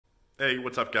Hey,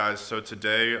 what's up guys? So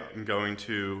today I'm going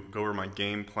to go over my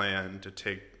game plan to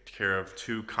take care of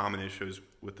two common issues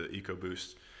with the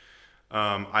Ecoboost.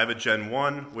 I have a Gen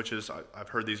 1, which is, I've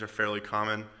heard these are fairly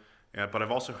common, but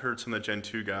I've also heard some of the Gen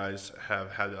 2 guys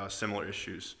have had similar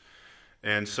issues.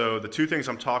 And so the two things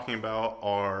I'm talking about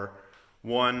are,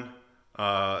 one,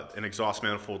 an exhaust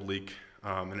manifold leak.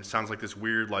 And it sounds like this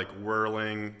weird like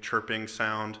whirling, chirping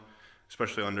sound,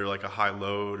 especially under like a high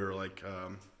load or like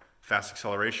fast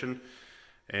acceleration,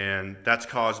 and that's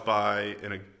caused by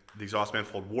the exhaust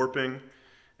manifold warping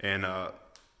and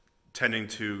tending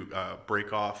to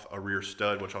break off a rear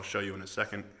stud, which I'll show you in a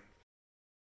second.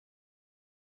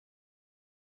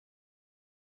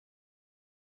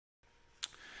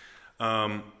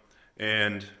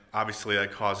 And obviously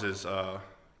that causes a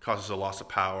loss of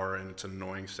power, and it's an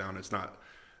annoying sound. It's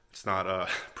not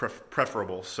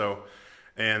preferable. So,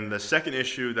 and the second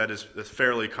issue that's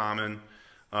fairly common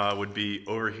would be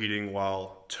overheating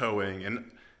while towing.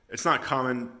 And it's not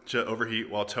common to overheat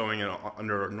while towing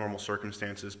under normal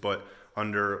circumstances, but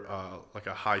under like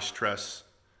a high stress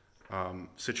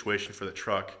situation for the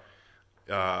truck,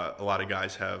 a lot of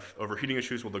guys have overheating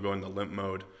issues where they'll go into limp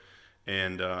mode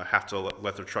and have to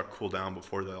let their truck cool down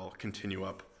before they'll continue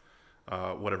up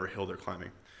whatever hill they're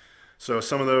climbing. So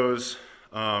some of those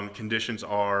conditions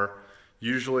are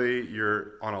usually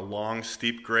you're on a long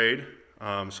steep grade,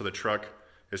 so the truck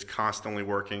is constantly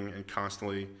working and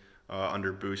constantly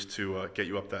under boost to get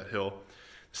you up that hill.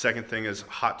 The second thing is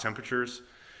hot temperatures.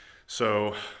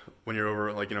 So when you're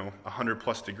over 100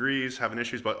 plus degrees, having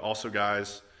issues, but also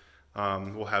guys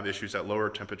will have issues at lower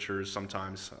temperatures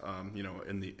sometimes,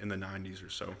 in the 90s or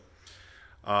so.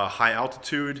 High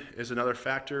altitude is another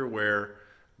factor where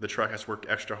the truck has to work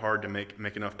extra hard to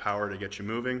make enough power to get you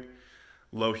moving.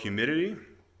 Low humidity,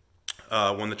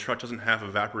 when the truck doesn't have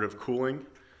evaporative cooling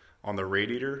on the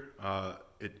radiator,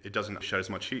 it doesn't shed as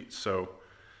much heat. So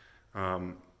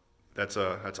that's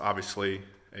obviously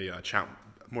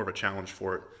more of a challenge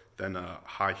for it than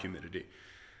high humidity.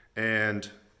 And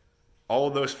all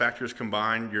of those factors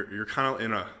combined, you're kind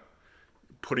of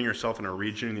putting yourself in a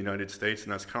region in the United States,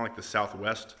 and that's kind of like the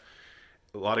Southwest.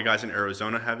 A lot of guys in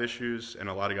Arizona have issues, and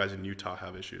a lot of guys in Utah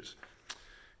have issues.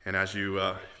 And as you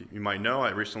might know,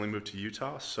 I recently moved to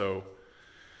Utah, so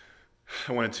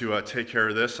I wanted to take care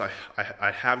of this.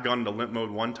 I have gone into limp mode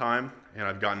one time, and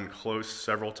I've gotten close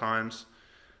several times.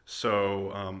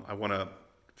 So I want to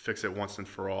fix it once and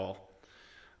for all.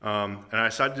 And I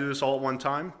decided to do this all at one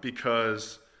time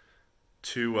because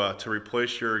to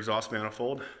replace your exhaust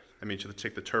manifold, that means you have to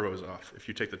take the turbos off. If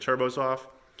you take the turbos off,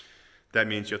 that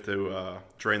means you have to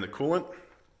drain the coolant.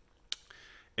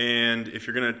 And if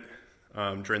you're going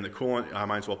to drain the coolant, I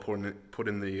might as well put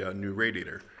in the new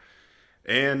radiator.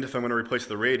 And if I'm going to replace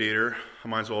the radiator, I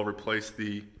might as well replace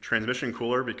the transmission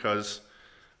cooler because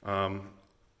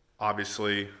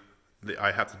obviously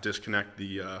I have to disconnect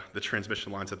the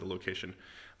transmission lines at the location.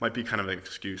 Might be kind of an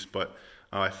excuse, but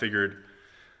I figured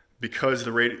because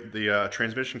the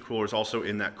transmission cooler is also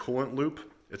in that coolant loop,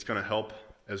 it's going to help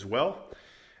as well.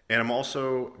 And I'm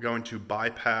also going to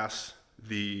bypass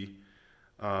the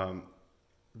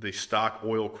stock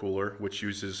oil cooler, which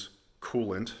uses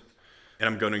coolant. And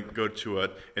I'm going to go to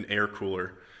an air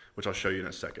cooler, which I'll show you in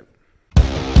a second.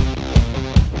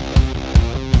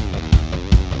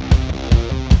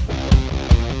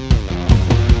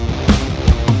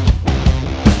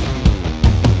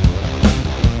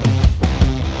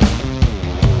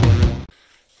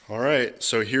 All right,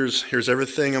 so here's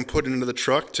everything I'm putting into the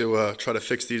truck to try to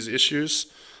fix these issues.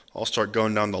 I'll start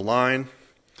going down the line.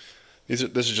 This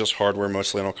is just hardware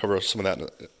mostly, and I'll cover some of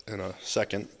that in a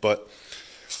second. But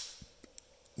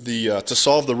to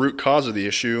solve the root cause of the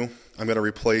issue, I'm going to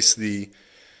replace the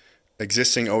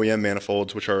existing OEM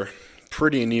manifolds, which are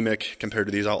pretty anemic compared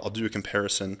to these. I'll do a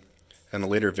comparison in a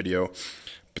later video.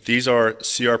 But these are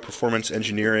CR Performance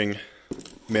Engineering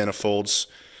manifolds,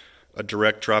 a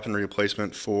direct drop-in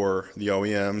replacement for the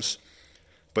OEMs.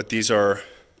 But these are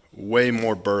way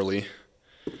more burly.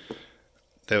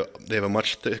 They have a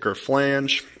much thicker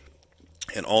flange,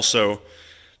 and also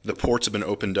the ports have been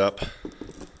opened up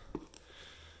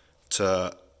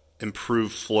to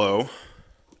improve flow.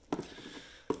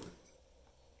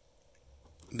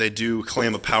 They do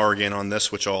claim a power gain on this,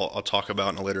 which I'll talk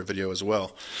about in a later video as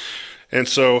well. And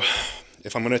so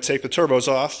if I'm going to take the turbos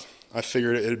off, I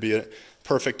figured it would be a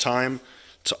perfect time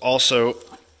to also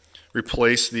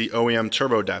replace the OEM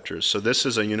turbo adapters. So this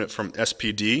is a unit from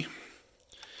SPD,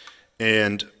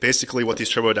 and basically what these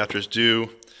turbo adapters do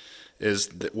is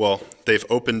that, they've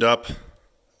opened up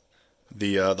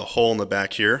the hole in the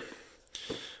back here,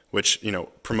 which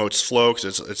promotes flow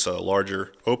because it's a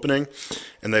larger opening,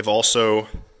 and they've also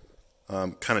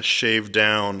kind of shaved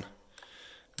down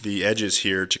the edges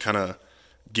here to kind of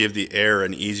give the air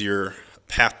an easier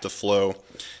path to flow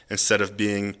instead of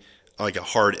being like a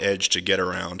hard edge to get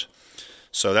around.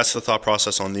 So that's the thought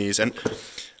process on these, and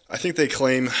I think they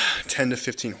claim 10 to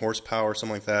 15 horsepower,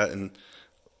 something like that. And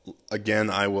again,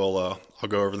 I'll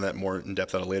go over that more in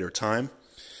depth at a later time.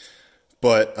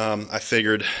 But I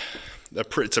figured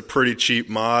it's a pretty cheap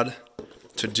mod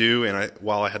to do, and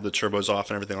while I had the turbos off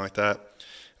and everything like that,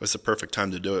 it was the perfect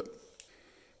time to do it.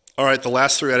 All right, the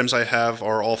last 3 items I have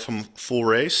are all from Full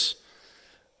Race.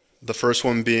 The first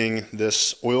one being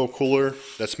this oil cooler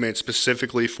that's made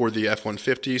specifically for the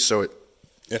F150, so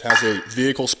it has a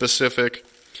vehicle-specific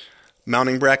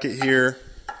mounting bracket here.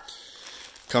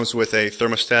 Comes with a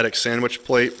thermostatic sandwich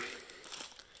plate.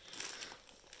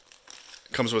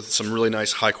 Comes with some really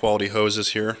nice high-quality hoses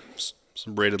here,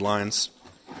 some braided lines.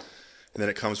 And then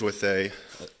it comes with a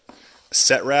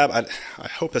set rab. I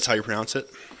hope that's how you pronounce it.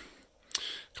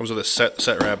 Comes with a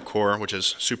set rab core, which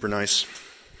is super nice.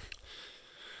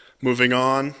 Moving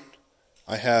on,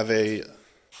 I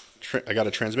got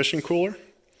a transmission cooler.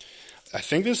 I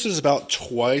think this is about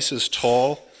twice as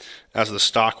tall as the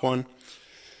stock one,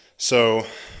 so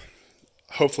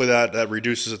hopefully that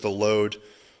reduces the load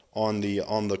on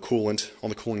the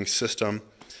cooling system,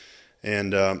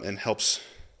 and helps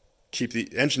keep the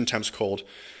engine temps cold.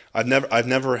 I've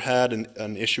never had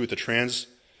an issue with the trans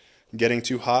getting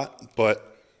too hot,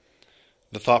 but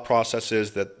the thought process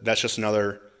is that that's just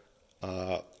another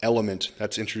element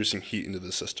that's introducing heat into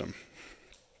the system.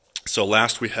 So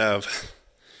last we have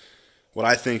what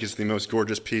I think is the most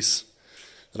gorgeous piece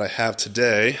that I have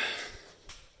today.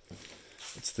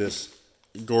 It's this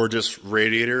gorgeous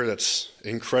radiator that's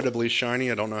incredibly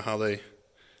shiny. I don't know how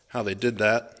they did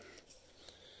that,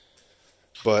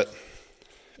 but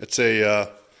it's a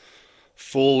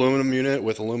full aluminum unit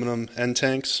with aluminum end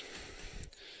tanks.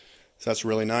 So that's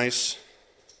really nice.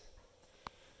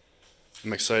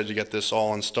 I'm excited to get this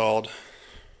all installed.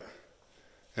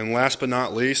 And last but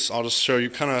not least, I'll just show you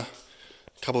kind of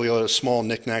a couple of the other small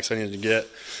knickknacks I needed to get.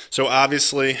 So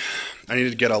obviously, I needed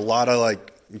to get a lot of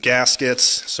gaskets.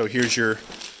 So here's your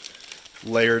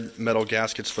layered metal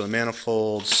gaskets for the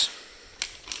manifolds.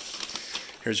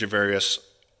 Here's your various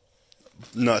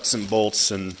nuts and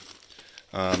bolts and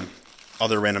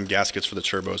other random gaskets for the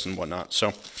turbos and whatnot.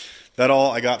 So that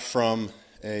all I got from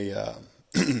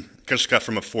just got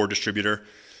from a Ford distributor,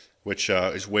 which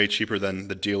is way cheaper than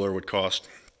the dealer would cost.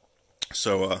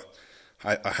 So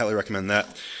I highly recommend that.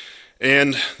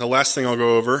 And the last thing I'll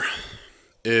go over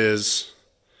is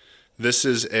this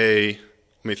is a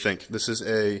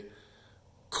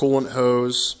coolant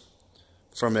hose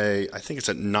from I think it's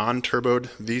a non-turboed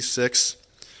V6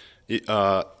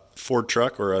 Ford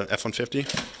truck or a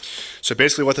F150. So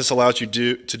basically what this allows you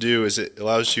to do is it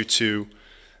allows you to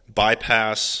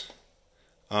bypass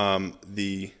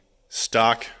the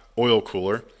stock oil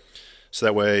cooler, so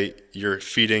that way you're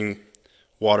feeding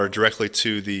water directly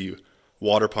to the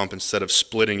water pump instead of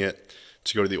splitting it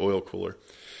to go to the oil cooler.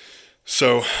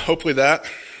 So hopefully that,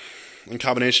 in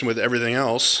combination with everything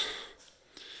else,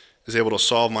 is able to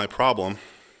solve my problem.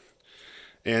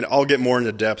 And I'll get more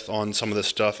into depth on some of this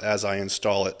stuff as I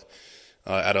install it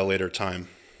at a later time.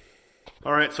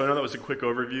 All right, so I know that was a quick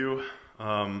overview.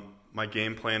 My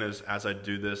game plan is, as I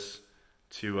do this,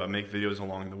 to make videos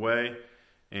along the way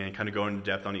and kind of go into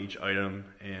depth on each item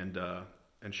and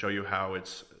show you how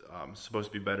it's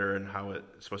supposed to be better and how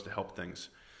it's supposed to help things.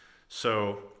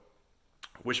 So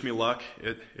wish me luck.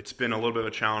 It's been a little bit of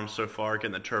a challenge so far.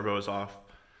 Getting the turbos off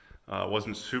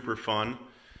wasn't super fun.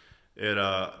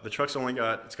 The truck's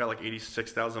it's got like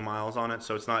 86,000 miles on it,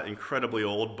 so it's not incredibly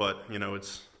old, but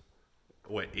it's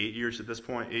 8 years at this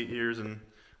point, 8 years and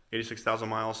 86,000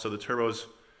 miles. So the turbos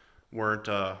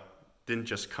didn't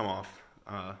just come off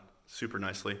super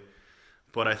nicely,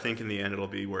 but I think in the end it'll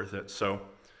be worth it. So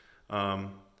let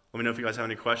me know if you guys have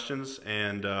any questions,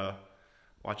 and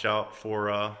watch out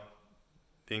for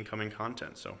the incoming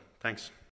content. So thanks.